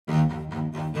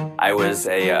I was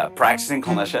a practicing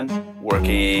clinician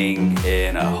working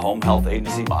in a home health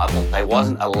agency model. I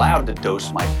wasn't allowed to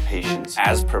dose my patients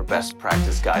as per best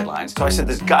practice guidelines. So I said,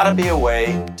 there's gotta be a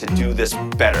way to do this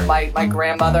better. My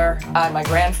grandmother and my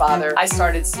grandfather, I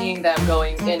started seeing them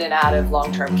going in and out of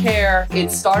long-term care.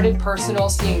 It started personal,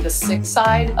 seeing the sick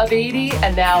side of 80,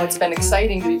 and now it's been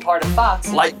exciting to be part of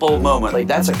FOX. Light bulb moment. Like,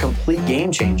 that's a complete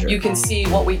game changer. You can see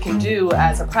what we can do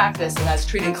as a practice and as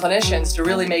treating clinicians to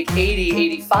really make 80,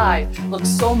 85 look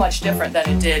so much different than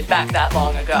it did back that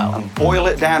long ago. And boil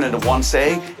it down into one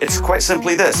saying, it's quite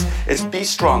simply this. It's be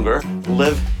stronger,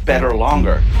 live better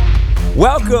longer.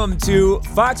 Welcome to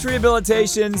FOX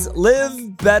Rehabilitation's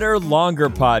Live Better Longer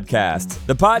podcast,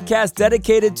 the podcast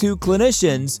dedicated to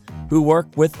clinicians who work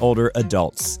with older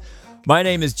adults. My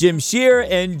name is Jim Shear,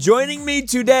 and joining me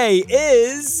today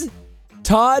is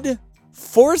Todd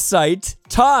Forsyth.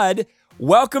 Todd,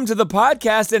 welcome to the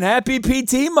podcast and happy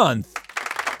PT month.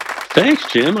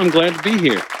 Thanks, Jim. I'm glad to be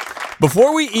here.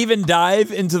 Before we even dive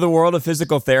into the world of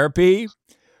physical therapy,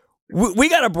 we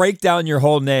got to break down your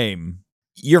whole name.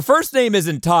 Your first name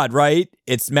isn't Todd, right?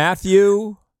 It's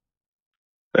Matthew.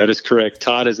 That is correct.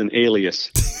 Todd is an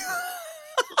alias.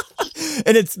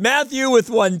 And it's Matthew with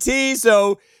one T.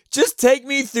 So just take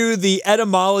me through the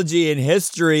etymology and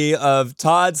history of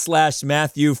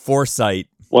Todd/Matthew Forsyth.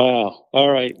 Wow. All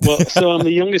right. Well, so I'm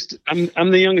the youngest.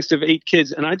 I'm the youngest of 8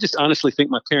 kids, and I just honestly think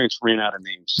my parents ran out of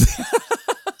names.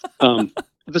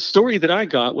 The story that I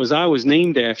got was I was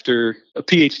named after a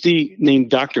PhD named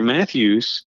Dr.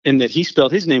 Matthews, and that he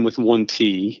spelled his name with one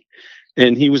T,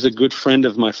 and he was a good friend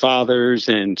of my father's.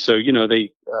 And so,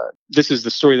 this is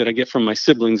the story that I get from my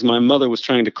siblings. My mother was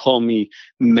trying to call me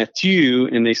Matthew,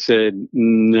 and they said,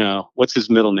 no, what's his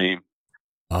middle name?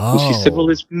 Oh. And she said, well,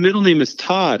 his middle name is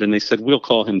Todd. And they said, we'll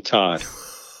call him Todd.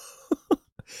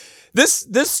 This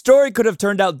story could have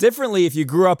turned out differently if you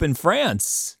grew up in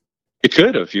France. It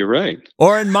could have. You're right.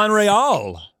 Or in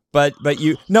Montreal. But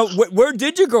where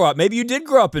did you grow up? Maybe you did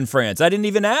grow up in France. I didn't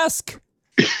even ask.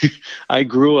 I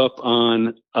grew up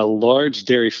on a large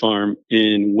dairy farm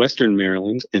in Western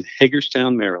Maryland, in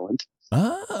Hagerstown, Maryland.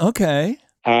 Ah, okay.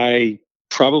 I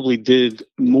probably did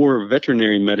more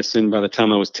veterinary medicine by the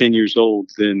time I was 10 years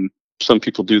old than some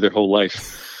people do their whole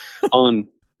life on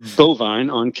bovine,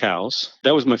 on cows.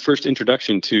 That was my first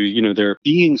introduction to, there are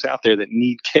beings out there that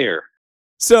need care.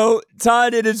 So,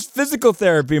 Todd, it is physical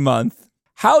therapy month.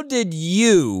 How did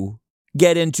you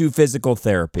get into physical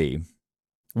therapy?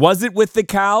 Was it with the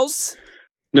cows?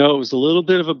 No, it was a little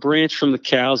bit of a branch from the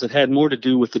cows. It had more to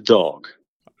do with the dog.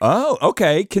 Oh,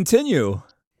 okay. Continue.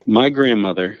 My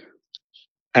grandmother,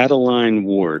 Adeline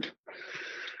Ward,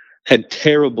 had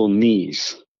terrible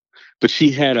knees, but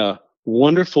she had a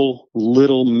wonderful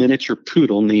little miniature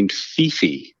poodle named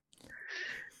Fifi.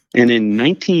 And in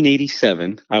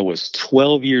 1987, I was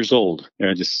 12 years old.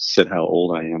 I just said how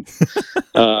old I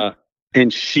am.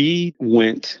 And she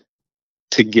went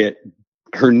to get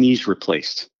her knees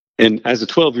replaced. And as a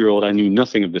 12-year-old, I knew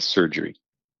nothing of this surgery.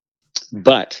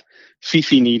 But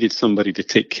Fifi needed somebody to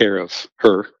take care of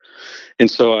her. And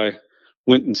so I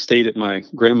went and stayed at my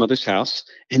grandmother's house.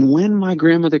 And when my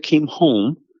grandmother came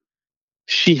home,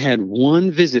 she had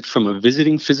one visit from a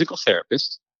visiting physical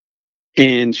therapist.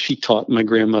 And she taught my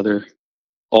grandmother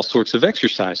all sorts of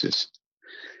exercises.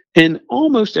 And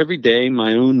almost every day,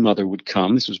 my own mother would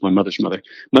come. This was my mother's mother.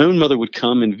 My own mother would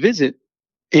come and visit.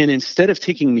 And instead of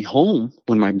taking me home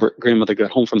when my grandmother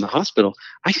got home from the hospital,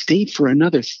 I stayed for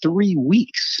another 3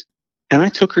 weeks. And I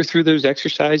took her through those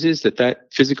exercises that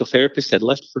physical therapist had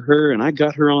left for her. And I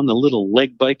got her on the little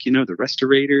leg bike, the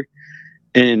Restorator.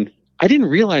 And I didn't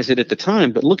realize it at the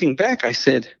time. But looking back, I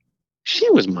said, she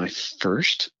was my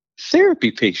first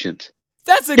therapy patient.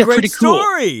 That's a great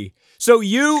story. Cool. So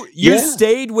you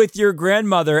stayed with your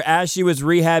grandmother as she was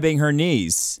rehabbing her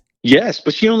knees. Yes,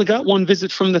 but she only got one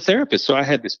visit from the therapist. So I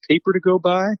had this paper to go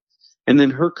by, and then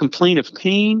her complaint of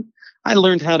pain. I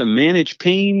learned how to manage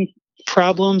pain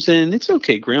problems, and it's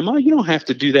okay, Grandma. You don't have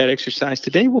to do that exercise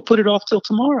today. We'll put it off till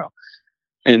tomorrow.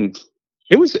 And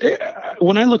it was,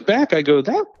 when I look back, I go,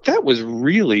 that was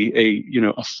really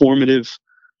a formative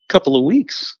couple of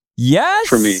weeks. Yes.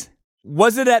 For me.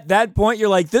 Was it at that point you're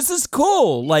like, this is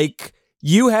cool? Like,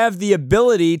 you have the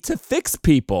ability to fix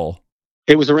people.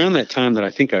 It was around that time that I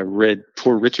think I read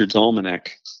Poor Richard's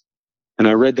Almanac. And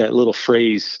I read that little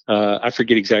phrase. I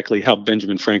forget exactly how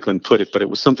Benjamin Franklin put it, but it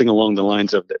was something along the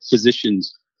lines of that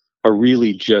physicians are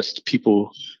really just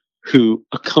people who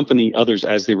accompany others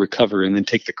as they recover and then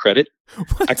take the credit.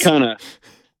 What? I kind of...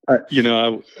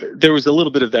 there was a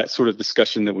little bit of that sort of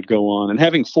discussion that would go on. And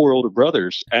having 4 older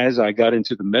brothers, as I got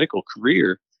into the medical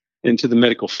career, into the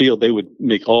medical field, they would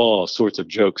make all sorts of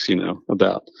jokes,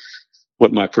 about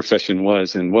what my profession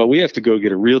was. And, well, we have to go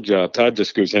get a real job. Todd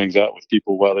just goes, hangs out with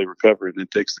people while they recover and then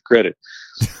takes the credit.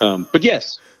 But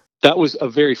yes, that was a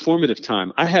very formative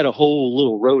time. I had a whole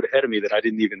little road ahead of me that I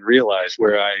didn't even realize,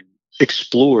 where I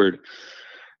explored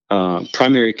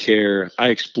primary care. I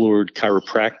explored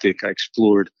chiropractic. I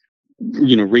explored,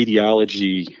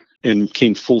 radiology, and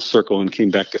came full circle and came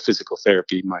back to physical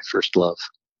therapy, my first love.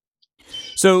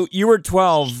 So you were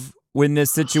 12 when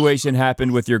this situation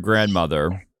happened with your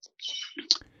grandmother.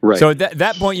 Right. So at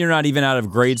that point, you're not even out of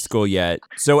grade school yet.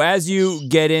 So as you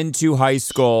get into high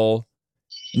school,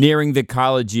 nearing the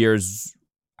college years,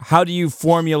 how do you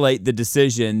formulate the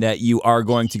decision that you are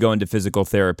going to go into physical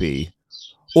therapy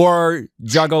or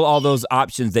juggle all those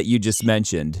options that you just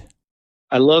mentioned?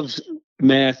 I loved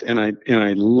math, and I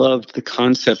loved the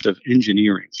concept of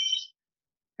engineering.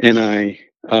 And I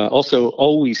also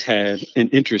always had an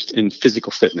interest in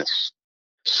physical fitness.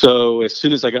 So as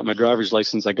soon as I got my driver's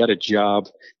license, I got a job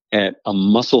at a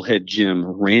Musclehead gym,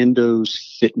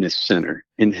 Rando's Fitness Center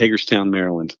in Hagerstown,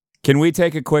 Maryland. Can we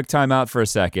take a quick time out for a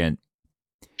second?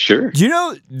 Sure. Do you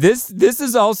know this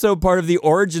is also part of the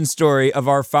origin story of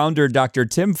our founder, Dr.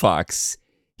 Tim Fox.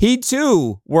 He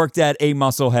too worked at a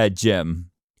Musclehead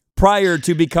gym prior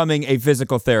to becoming a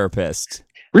physical therapist.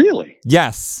 Really?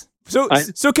 Yes.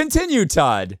 So continue,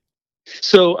 Todd.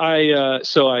 So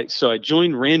I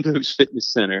joined Rando's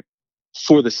Fitness Center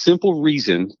for the simple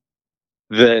reason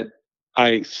that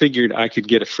I figured I could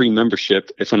get a free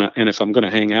membership if I'm going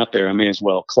to hang out there, I may as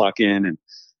well clock in and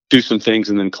do some things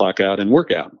and then clock out and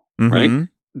work out. Mm-hmm. Right?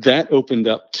 That opened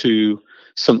up to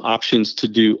some options to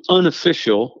do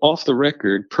unofficial, off the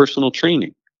record personal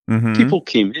training. Mm-hmm. People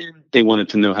came in, they wanted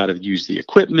to know how to use the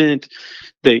equipment.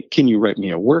 Can you write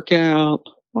me a workout?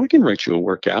 Well, I can write you a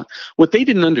workout. What they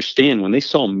didn't understand when they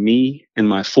saw me and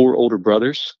my 4 older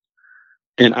brothers,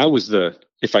 and I was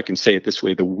if I can say it this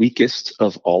way, the weakest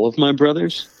of all of my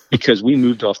brothers, because we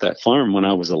moved off that farm when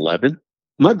I was 11.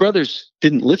 My brothers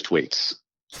didn't lift weights.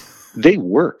 They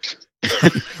worked.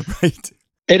 Right.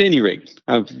 At any rate,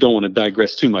 I don't want to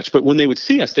digress too much, but when they would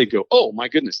see us, they'd go, oh my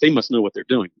goodness, they must know what they're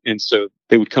doing. And so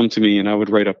they would come to me and I would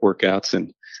write up workouts,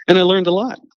 and I learned a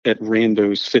lot at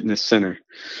Rando's Fitness Center,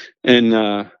 and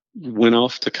went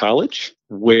off to college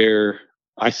where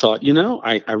I thought,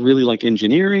 I really like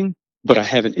engineering, but I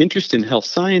have an interest in health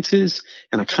sciences,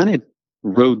 and I kind of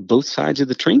rode both sides of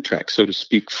the train track, so to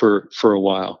speak, for a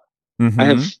while. Mm-hmm. I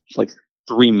have like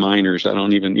 3 minors. I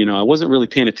don't even, I wasn't really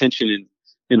paying attention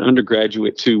in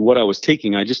undergraduate to what I was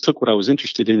taking. I just took what I was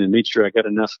interested in and made sure I got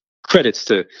enough credits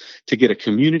to get a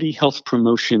community health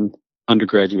promotion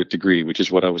undergraduate degree, which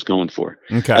is what I was going for.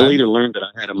 Okay. I later learned that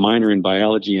I had a minor in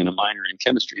biology and a minor in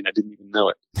chemistry, and I didn't even know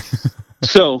it.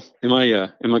 So, am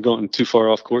I going too far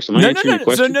off course? Am I answering your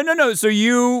question? No. So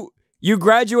you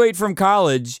graduate from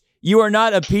college. You are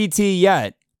not a PT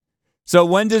yet. So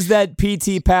when does that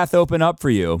PT path open up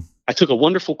for you? I took a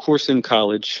wonderful course in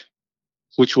college,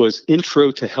 which was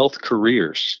Intro to Health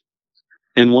Careers.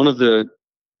 And one of the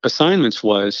assignments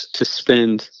was to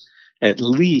spend at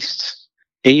least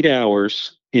 8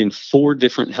 hours in 4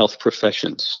 different health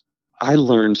professions. I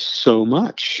learned so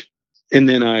much. And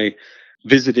then I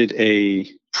visited a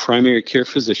primary care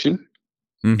physician,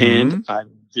 Mm-hmm. and I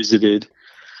visited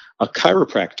a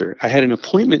chiropractor. I had an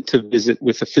appointment to visit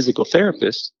with a physical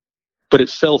therapist, but it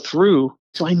fell through.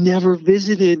 So I never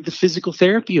visited the physical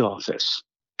therapy office.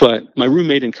 But my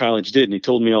roommate in college did, and he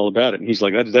told me all about it. And he's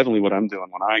like, that's definitely what I'm doing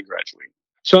when I graduate.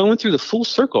 So I went through the full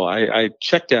circle. I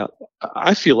checked out,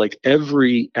 I feel like,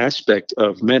 every aspect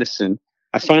of medicine.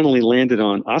 I finally landed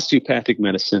on osteopathic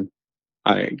medicine.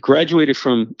 I graduated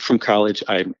from college.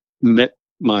 I met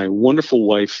my wonderful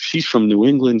wife. She's from New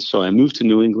England, so I moved to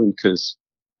New England because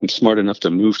I'm smart enough to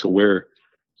move to where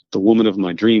the woman of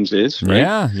my dreams is,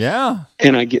 right? Yeah.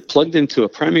 And I get plugged into a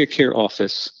primary care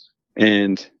office,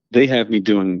 and they have me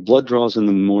doing blood draws in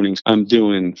the mornings. I'm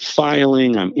doing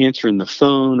filing. I'm answering the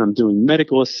phone. I'm doing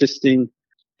medical assisting.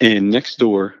 And next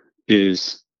door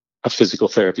is a physical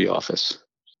therapy office.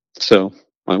 So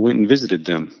I went and visited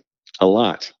them a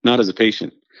lot, not as a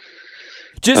patient.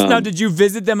 Just now, did you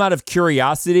visit them out of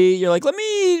curiosity? You're like, let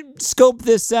me scope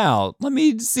this out. Let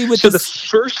me see what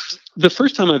this... The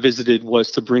first time I visited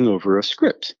was to bring over a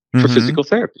script for Mm-hmm. physical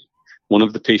therapy. One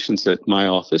of the patients at my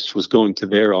office was going to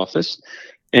their office,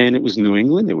 and it was New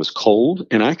England. It was cold,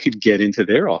 and I could get into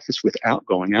their office without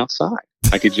going outside.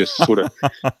 I could just sort of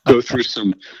go through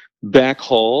some back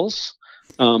halls,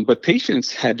 but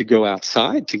patients had to go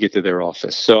outside to get to their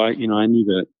office. So I knew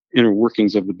the inner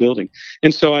workings of the building.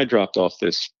 And so I dropped off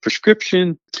this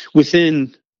prescription.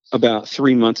 Within about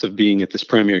 3 months of being at this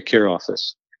primary care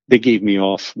office, they gave me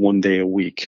off 1 day a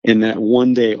week. And that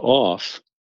 1 day off,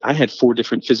 I had 4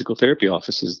 different physical therapy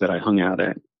offices that I hung out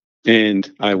at.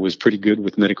 And I was pretty good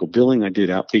with medical billing. I did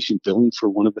outpatient billing for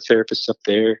one of the therapists up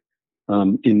there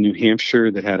in New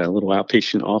Hampshire that had a little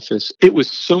outpatient office. It was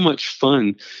so much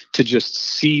fun to just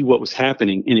see what was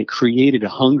happening. And it created a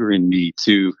hunger in me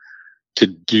to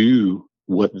do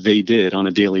what they did on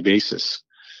a daily basis.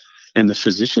 And the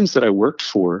physicians that I worked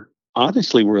for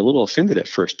honestly were a little offended at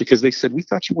first because they said, "We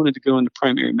thought you wanted to go into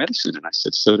primary medicine." And I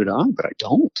said, "So did I, but I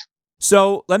don't."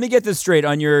 So let me get this straight.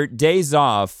 On your days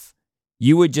off,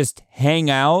 you would just hang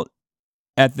out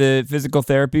at the physical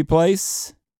therapy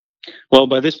place? Well,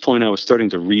 by this point, I was starting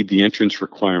to read the entrance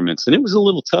requirements, and it was a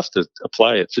little tough to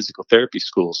apply at physical therapy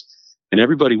schools. And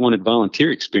everybody wanted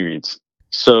volunteer experience.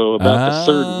 So about the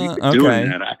third week of doing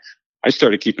that, I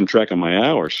started keeping track of my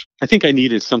hours. I think I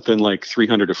needed something like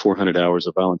 300 to 400 hours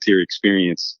of volunteer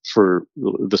experience for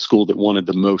the school that wanted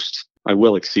the most. I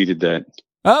well exceeded that.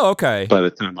 Oh, okay. By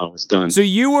the time I was done. So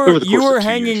you were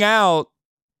hanging out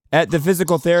at the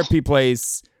physical therapy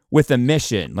place with a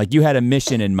mission, like you had a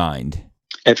mission in mind.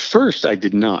 At first, I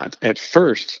did not. At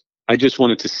first, I just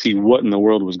wanted to see what in the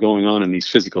world was going on in these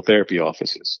physical therapy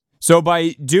offices. So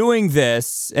by doing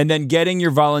this and then getting your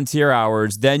volunteer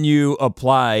hours, then you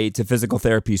apply to physical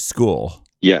therapy school.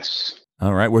 Yes.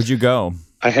 All right. Where'd you go?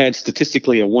 I had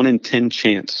statistically a 1 in 10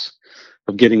 chance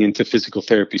of getting into physical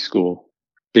therapy school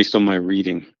based on my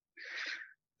reading.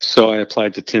 So I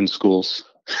applied to 10 schools.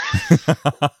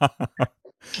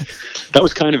 That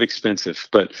was kind of expensive,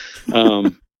 but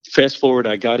fast forward,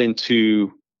 I got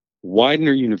into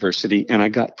Widener University and I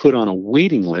got put on a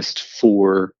waiting list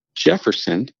for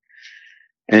Jefferson.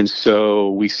 And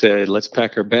so we said, let's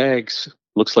pack our bags.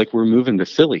 Looks like we're moving to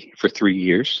Philly for 3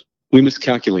 years. We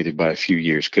miscalculated by a few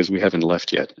years because we haven't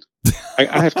left yet.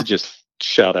 I have to just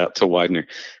shout out to Widener.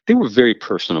 They were very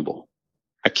personable.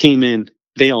 I came in,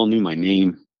 they all knew my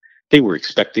name. They were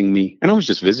expecting me, and I was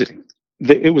just visiting.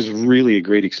 It was really a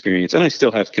great experience, and I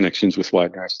still have connections with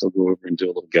Widener. I still go over and do a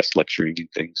little guest lecturing and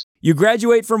things. You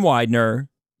graduate from Widener.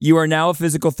 You are now a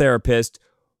physical therapist.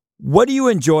 What do you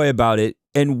enjoy about it,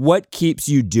 and what keeps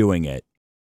you doing it?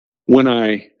 When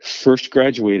I first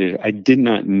graduated, I did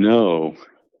not know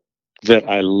that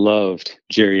I loved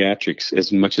geriatrics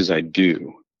as much as I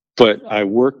do. But I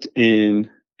worked in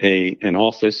an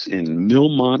office in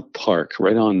Millmont Park,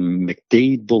 right on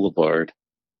McDade Boulevard.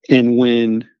 And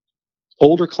when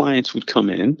older clients would come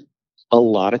in, a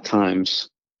lot of times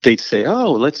they'd say,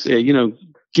 "Oh, let's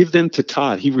give them to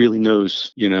Todd. He really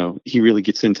knows, he really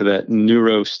gets into that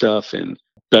neuro stuff and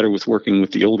better with working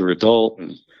with the older adult."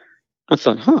 And I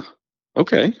thought,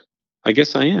 okay, I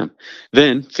guess I am.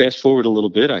 Then fast forward a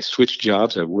little bit, I switched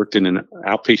jobs. I worked in an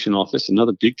outpatient office,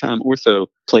 another big time ortho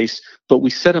place, but we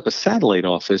set up a satellite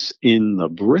office in the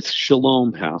Brith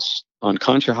Shalom House on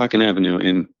Conshohocken Avenue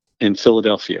in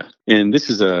Philadelphia. And this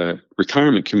is a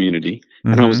retirement community.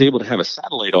 Mm-hmm. And I was able to have a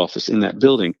satellite office in that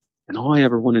building. And all I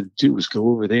ever wanted to do was go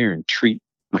over there and treat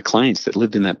my clients that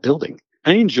lived in that building.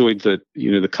 I enjoyed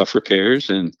the cuff repairs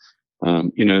and,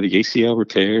 the ACL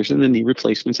repairs and the knee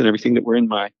replacements and everything that were in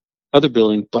my other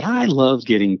building. But I loved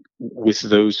getting with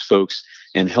those folks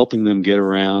and helping them get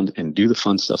around and do the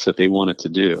fun stuff that they wanted to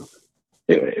do.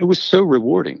 It was so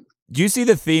rewarding. Do you see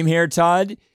the theme here,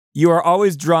 Todd? You are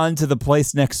always drawn to the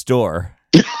place next door.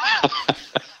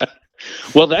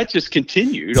 Well, that just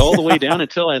continued all the way down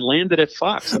until I landed at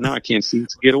Fox, and now I can't seem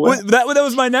to get away. Well, that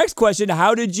was my next question.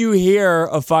 How did you hear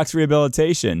of FOX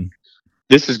Rehabilitation?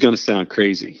 This is going to sound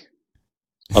crazy.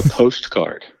 A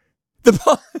postcard.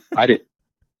 I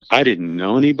didn't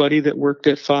know anybody that worked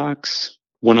at Fox.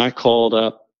 When I called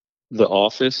up the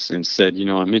office and said,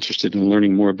 I'm interested in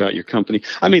learning more about your company,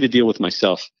 I made a deal with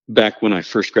myself back when I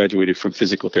first graduated from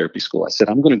physical therapy school. I said,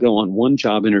 I'm going to go on one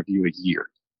job interview a year.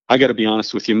 I got to be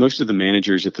honest with you. Most of the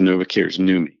managers at the NovaCares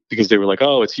knew me because they were like,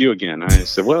 "Oh, it's you again." I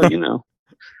said, "Well,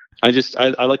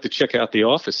 I like to check out the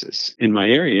offices in my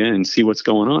area and see what's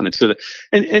going on." And so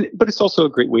but it's also a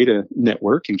great way to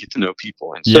network and get to know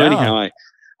people. And so anyhow,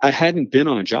 I hadn't been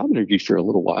on a job interview for a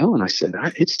little while, and I said,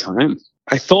 "It's time."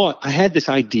 I thought I had this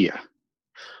idea.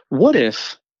 What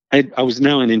if I was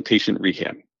now in inpatient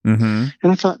rehab? Mm-hmm.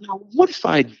 And I thought, what if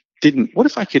I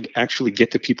could actually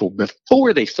get to people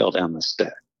before they fell down the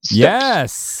steps?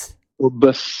 Yes. Or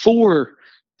before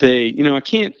they, I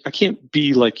can't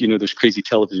be like, those crazy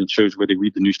television shows where they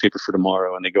read the newspaper for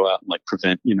tomorrow and they go out and like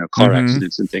prevent, car mm-hmm.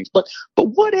 accidents and things. But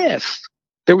what if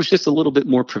there was just a little bit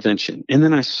more prevention? And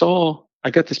then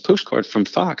I got this postcard from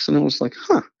Fox and I was like,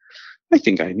 I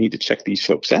think I need to check these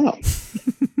folks out.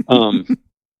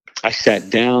 I sat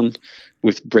down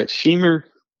with Brett Sheamer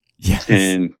Yes.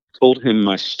 and told him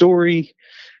my story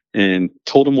and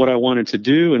told him what I wanted to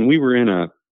do. And we were in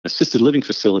a assisted living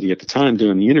facility at the time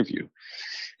doing the interview.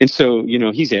 And so,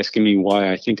 he's asking me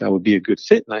why I think I would be a good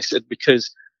fit. And I said, because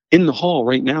in the hall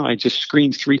right now, I just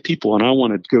screened 3 people and I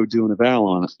want to go do an eval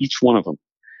on each one of them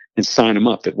and sign them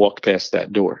up that walked past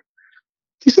that door.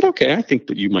 He said, okay, I think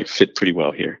that you might fit pretty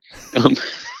well here.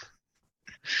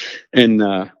 And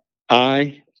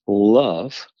I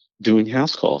love doing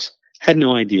house calls. Had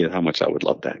no idea how much I would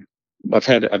love that.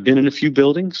 I've been in a few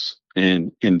buildings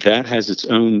and that has its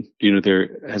own,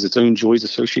 there has its own joys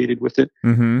associated with it.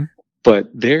 Mm-hmm. But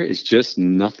there is just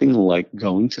nothing like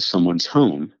going to someone's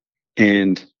home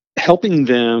and helping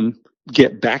them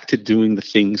get back to doing the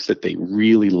things that they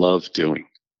really love doing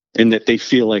and that they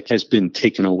feel like has been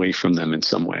taken away from them in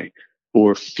some way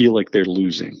or feel like they're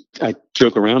losing. I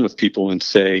joke around with people and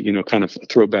say, kind of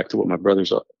throw back to what my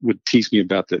brothers would tease me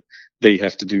about, that they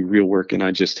have to do real work and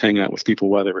I just hang out with people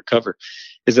while they recover,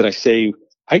 is that I say,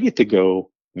 I get to go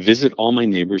visit all my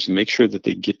neighbors and make sure that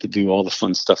they get to do all the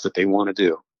fun stuff that they want to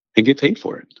do and get paid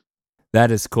for it.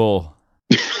 That is cool.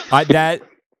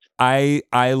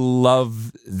 I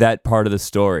love that part of the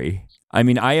story. I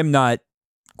mean, I am not,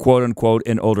 quote unquote,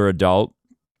 an older adult.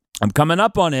 I'm coming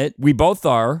up on it. We both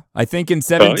are. I think in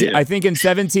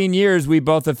 17 years we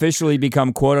both officially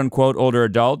become quote unquote older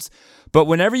adults. But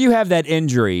whenever you have that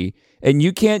injury and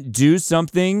you can't do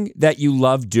something that you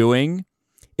love doing,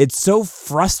 it's so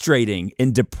frustrating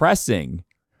and depressing.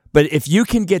 But if you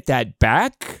can get that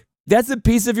back, that's a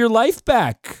piece of your life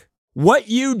back. What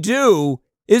you do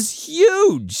is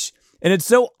huge. And it's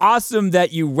so awesome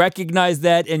that you recognize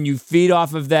that and you feed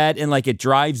off of that and like it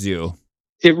drives you.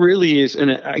 It really is.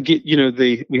 And I get,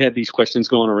 we had these questions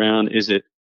going around. Is it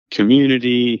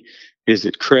community? Is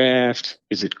it craft?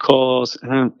 Is it cause?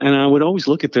 And I would always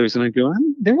look at those and I'd go,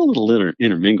 they're a little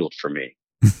intermingled for me.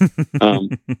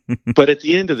 But at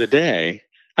the end of the day,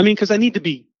 because I need to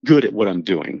be good at what I'm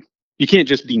doing. You can't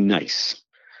just be nice.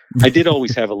 I did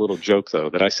always have a little joke, though,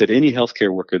 that I said any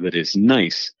healthcare worker that is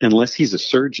nice, unless he's a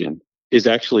surgeon, is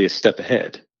actually a step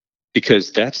ahead,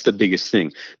 because that's the biggest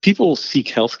thing. People seek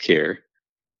healthcare.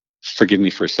 Forgive me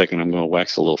for a second. I'm going to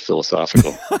wax a little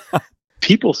philosophical.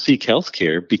 People seek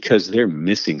healthcare because they're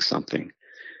missing something,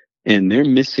 and they're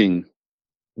missing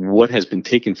what has been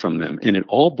taken from them. And it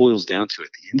all boils down to, at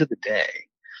the end of the day,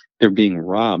 they're being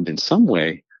robbed in some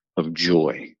way of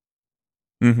joy.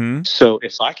 Mm-hmm. So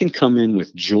if I can come in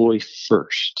with joy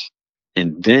first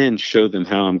and then show them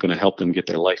how I'm going to help them get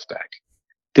their life back,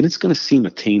 then it's going to seem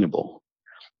attainable.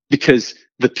 Because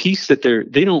the piece that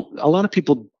a lot of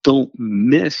people don't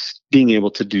miss being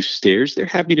able to do stairs. They're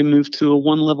happy to move to a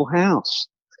 1-level house.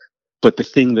 But the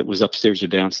thing that was upstairs or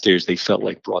downstairs, they felt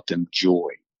like brought them joy.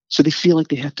 So they feel like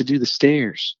they have to do the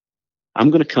stairs.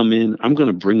 I'm going to come in, I'm going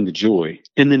to bring the joy,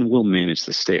 and then we'll manage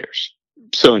the stairs.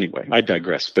 So anyway, I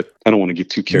digress, but I don't want to get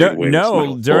too carried away.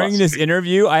 No, during this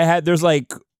interview, there's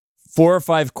like 4 or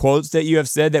 5 quotes that you have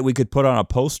said that we could put on a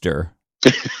poster.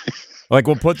 Like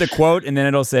we'll put the quote and then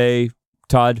it'll say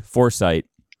Todd Forsyth.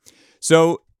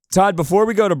 So Todd, before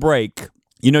we go to break,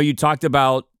 you talked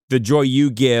about the joy you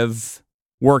give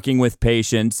working with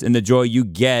patients and the joy you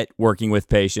get working with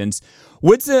patients.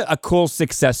 What's a cool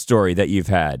success story that you've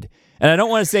had? And I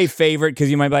don't want to say favorite because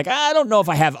you might be like, I don't know if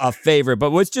I have a favorite, but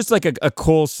what's just like a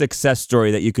cool success story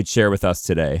that you could share with us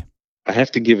today? I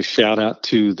have to give a shout out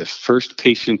to the first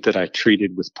patient that I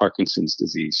treated with Parkinson's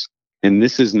disease. And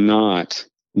this is not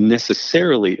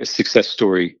necessarily a success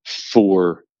story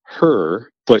for her,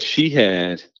 but she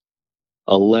had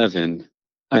 11,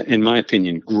 in my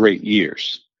opinion, great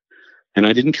years. And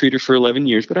I didn't treat her for 11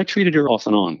 years, but I treated her off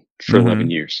and on for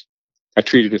 11 years. I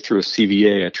treated her through a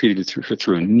CVA. I treated her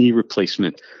through a knee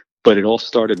replacement, but it all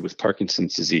started with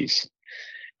Parkinson's disease.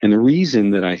 And the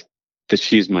reason that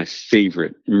she is my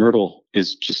favorite, Myrtle,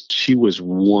 is just, she was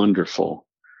wonderful,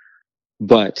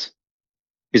 but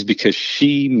is because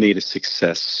she made a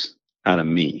success out of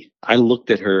me. I looked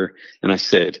at her and I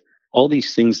said, all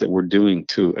these things that we're doing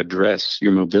to address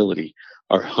your mobility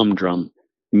are humdrum,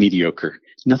 mediocre.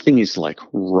 Nothing is like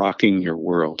rocking your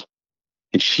world.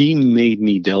 And she made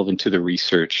me delve into the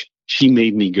research. She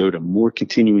made me go to more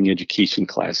continuing education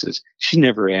classes. She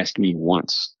never asked me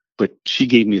once, but she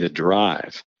gave me the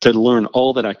drive to learn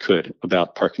all that I could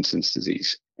about Parkinson's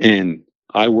disease. And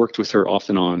I worked with her off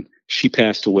and on. She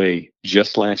passed away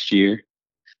just last year,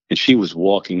 and she was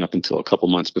walking up until a couple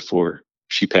months before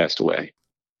she passed away.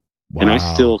 Wow. And I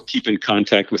still keep in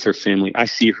contact with her family. I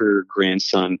see her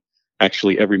grandson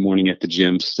actually every morning at the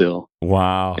gym still.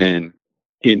 Wow. And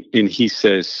he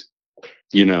says,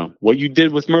 what you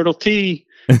did with Myrtle T,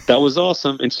 That was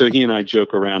awesome. And so he and I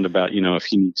joke around about, if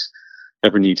he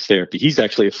ever needs therapy. He's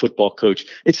actually a football coach.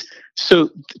 It's so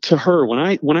to her, when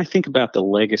I think about the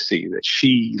legacy that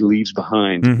she leaves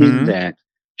behind, in that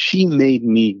she made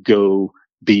me go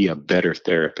be a better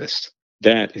therapist.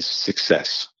 That is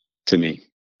success to me.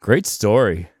 Great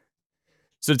story.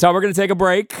 So, Todd, we're going to take a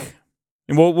break,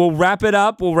 and we'll wrap it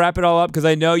up. We'll wrap it all up because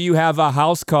I know you have a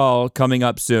house call coming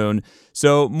up soon.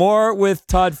 So, more with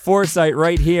Todd Forsyth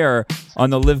right here on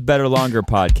the Live Better Longer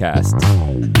podcast.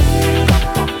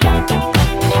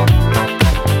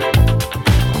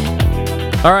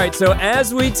 All right, so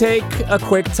as we take a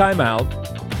quick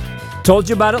timeout, told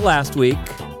you about it last week.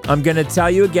 I'm going to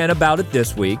tell you again about it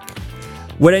this week.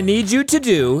 What I need you to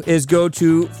do is go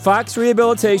to FOX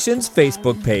Rehabilitation's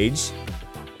Facebook page.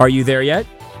 Are you there yet?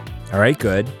 All right,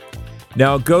 good.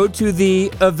 Now go to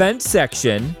the events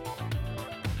section,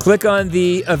 click on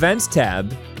the events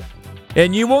tab,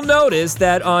 and you will notice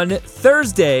that on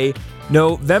Thursday,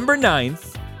 November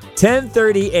 9th,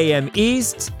 10:30 a.m.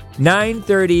 East,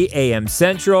 9:30 a.m.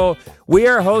 Central, we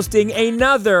are hosting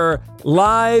another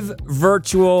live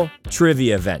virtual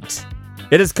trivia event.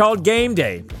 It is called Game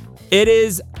Day. It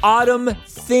is autumn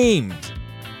themed.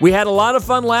 We had a lot of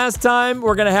fun last time.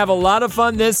 We're going to have a lot of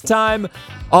fun this time.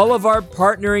 All of our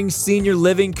partnering senior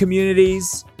living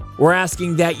communities, we're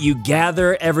asking that you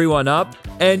gather everyone up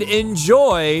and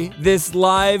enjoy this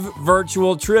live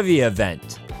virtual trivia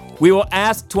event. We will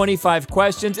ask 25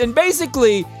 questions, and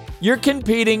basically, you're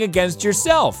competing against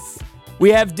yourself. We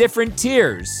have different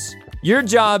tiers. Your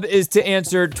job is to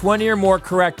answer 20 or more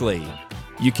correctly.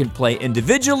 You can play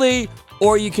individually,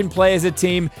 or you can play as a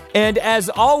team. And as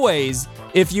always,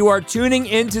 if you are tuning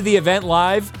into the event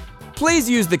live, please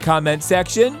use the comment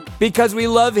section because we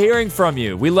love hearing from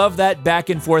you. We love that back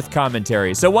and forth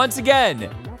commentary. So once again,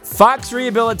 FOX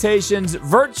Rehabilitation's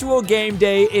virtual game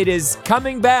day, it is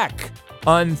coming back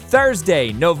on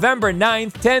Thursday, November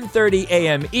 9th, 10:30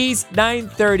 a.m. East,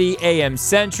 9:30 a.m.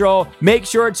 Central. Make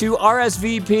sure to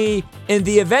RSVP in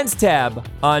the events tab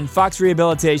on FOX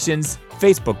Rehabilitation's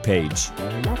Facebook page.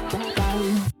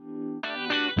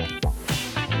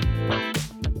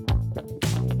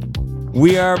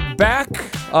 We are back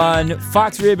on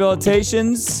FOX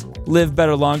Rehabilitation's Live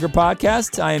Better Longer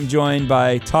podcast. I am joined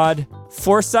by Todd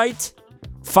Forsyth,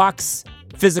 FOX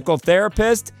physical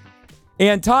therapist.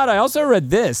 And Todd, I also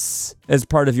read this as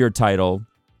part of your title,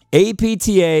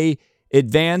 APTA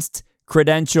Advanced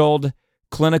Credentialed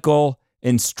Clinical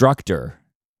Instructor.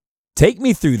 Take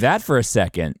me through that for a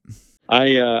second.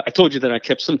 I told you that I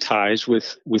kept some ties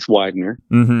with Widener.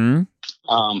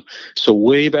 Mm-hmm. So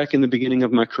way back in the beginning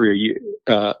of my career,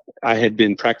 I had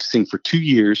been practicing for 2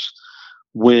 years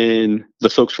when the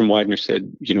folks from Widener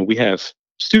said, we have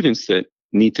students that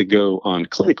need to go on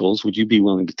clinicals. Would you be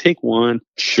willing to take one?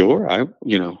 Sure.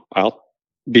 I'll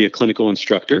be a clinical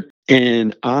instructor.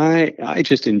 And I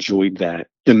just enjoyed that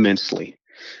immensely.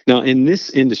 Now, in this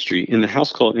industry, in the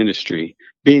house call industry,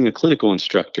 being a clinical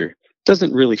instructor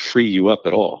doesn't really free you up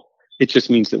at all. It just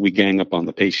means that we gang up on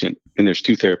the patient and there's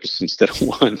 2 therapists instead of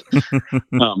 1.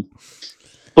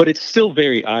 But it's still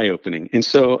very eye-opening. And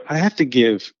so I have to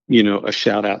give, a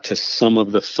shout out to some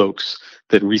of the folks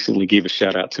that recently gave a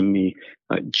shout out to me.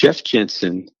 Jeff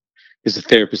Jensen is a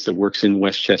therapist that works in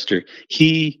Westchester.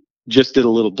 He just did a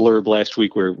little blurb last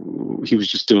week where he was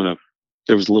just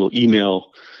there was a little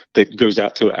email that goes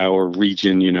out to our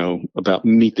region, about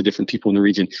meet the different people in the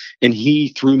region. And he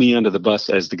threw me under the bus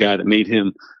as the guy that made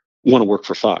him want to work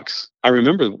for Fox. I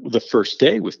remember the first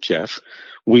day with Jeff,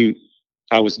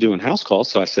 I was doing house calls.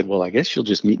 So I said, well, I guess you'll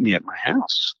just meet me at my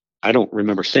house. I don't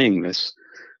remember saying this,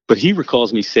 but he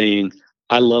recalls me saying,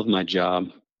 I love my job.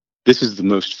 This is the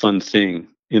most fun thing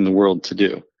in the world to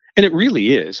do. And it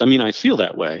really is. I mean, I feel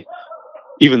that way,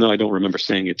 even though I don't remember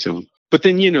saying it to him. But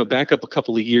then, back up a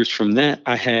couple of years from that,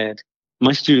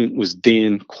 my student was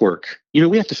Dan Quirk.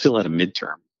 We have to fill out a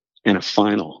midterm and a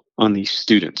final on these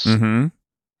students. Mm-hmm.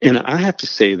 And I have to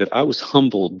say that I was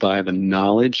humbled by the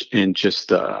knowledge and just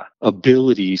the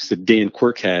abilities that Dan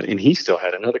Quirk had. And he still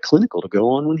had another clinical to go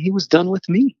on when he was done with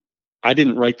me. I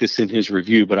didn't write this in his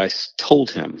review, but I told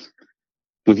him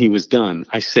when he was done,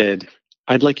 I said,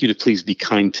 I'd like you to please be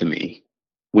kind to me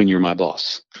when you're my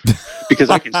boss, because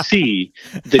I can see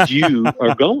that you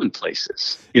are going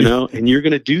places, and you're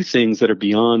going to do things that are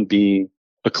beyond being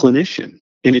a clinician.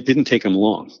 And it didn't take him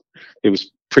long. It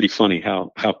was pretty funny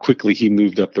how quickly he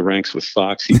moved up the ranks with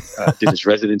Fox. He did his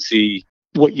residency.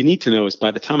 What you need to know is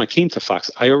by the time I came to Fox,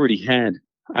 I already had,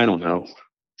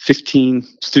 15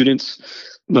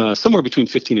 students, somewhere between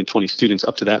 15 and 20 students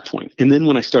up to that point. And then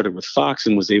when I started with Fox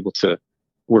and was able to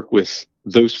work with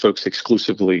those folks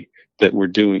exclusively, that we're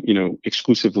doing,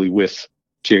 exclusively with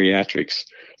geriatrics,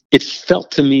 it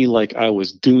felt to me like I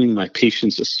was doing my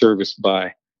patients a service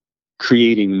by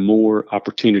creating more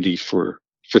opportunity for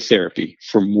therapy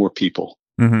for more people.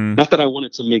 Mm-hmm. Not that I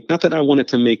wanted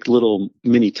to make little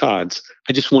mini Todds.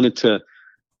 I just wanted to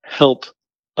help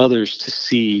others to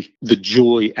see the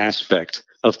joy aspect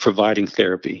of providing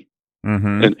therapy,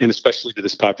 Mm-hmm. and especially to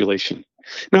this population.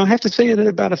 Now, I have to say that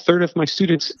about a third of my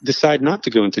students decide not to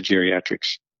go into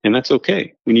geriatrics, and that's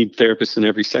okay. We need therapists in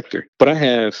every sector. But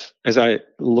as I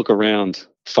look around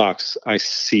Fox, I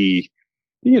see,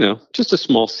 just a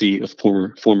small sea of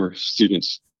former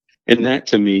students. And that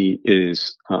to me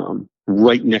is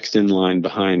right next in line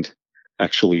behind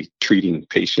actually treating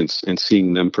patients and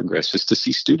seeing them progress, is to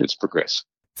see students progress.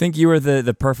 I think you were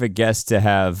the perfect guest to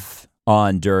have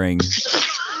on during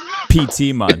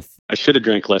PT month. I should have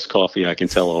drank less coffee, I can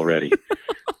tell already.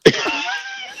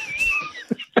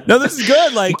 No, this is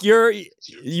good. Like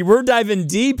we're diving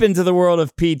deep into the world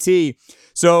of PT.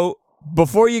 So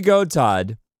before you go,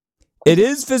 Todd, it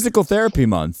is physical therapy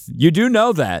month. You do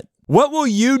know that. What will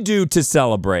you do to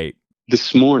celebrate?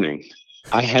 This morning,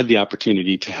 I had the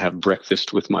opportunity to have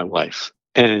breakfast with my wife.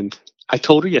 And I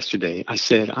told her yesterday, I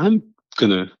said, I'm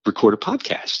going to record a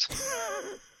podcast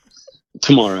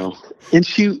tomorrow. And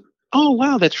she, oh,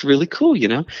 wow, that's really cool,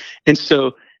 And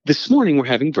so this morning we're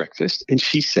having breakfast and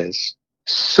she says,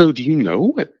 so do you know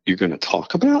what you're going to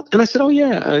talk about? And I said, oh,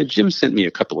 yeah, Jim sent me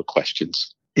a couple of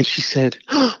questions. And she said,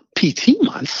 oh, PT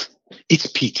month? It's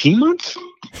PT month?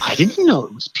 I didn't know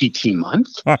it was PT month.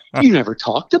 You never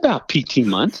talked about PT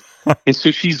month. And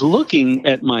so she's looking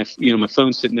at my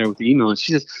phone sitting there with the email, and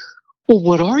she says, well,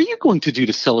 what are you going to do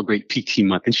to celebrate PT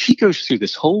month? And she goes through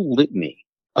this whole litany.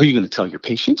 Are you going to tell your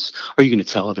patients? Are you going to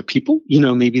tell other people?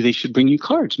 Maybe they should bring you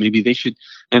cards. Maybe they should.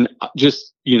 And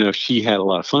just, she had a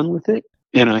lot of fun with it.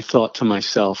 And I thought to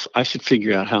myself, I should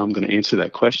figure out how I'm going to answer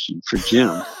that question for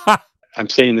Jim. I'm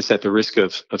saying this at the risk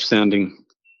of sounding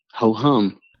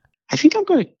ho-hum. I think I'm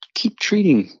going to keep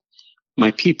treating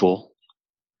my people.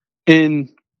 And,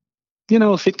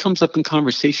 if it comes up in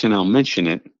conversation, I'll mention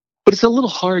it. But it's a little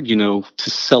hard, to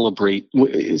celebrate.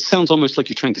 It sounds almost like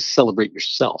you're trying to celebrate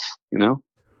yourself,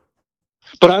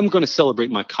 But I'm going to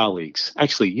celebrate my colleagues.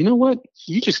 Actually, you know what?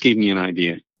 You just gave me an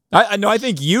idea. I know. I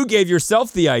think you gave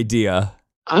yourself the idea.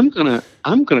 I'm gonna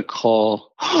call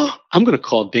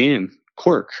Dan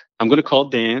Quirk. I'm gonna call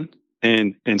Dan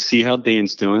and see how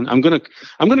Dan's doing. I'm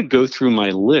gonna go through my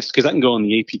list because I can go on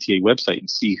the APTA website and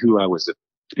see who I was an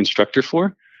instructor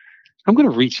for. I'm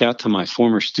gonna reach out to my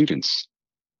former students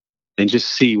and just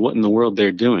see what in the world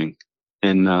they're doing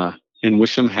and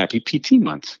wish them happy PT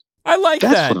month. I like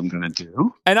that. That's what I'm gonna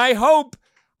do. And I hope,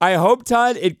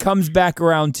 Todd, it comes back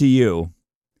around to you.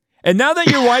 And now that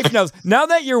your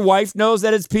wife knows,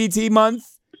 that it's PT month,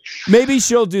 maybe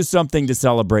she'll do something to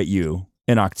celebrate you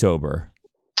in October.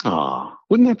 Aw,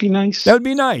 wouldn't that be nice? That would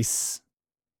be nice.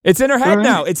 It's in her head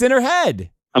now. It's in her head.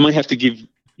 I might have to give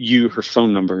you her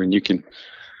phone number and you can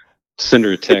send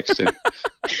her a text.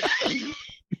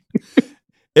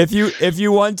 If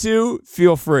you want to,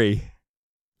 feel free.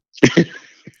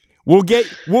 We'll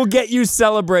get you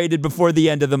celebrated before the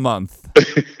end of the month.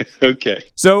 Okay.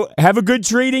 So have a good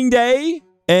treating day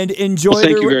and enjoy. Well,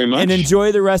 thank you very much. And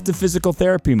enjoy the rest of physical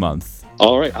therapy month.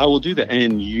 All right, I will do that,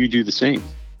 and you do the same.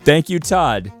 Thank you,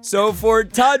 Todd. So for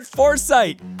Todd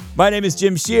Forsyth, my name is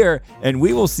Jim Shear, and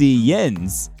we will see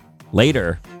Yins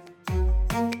later.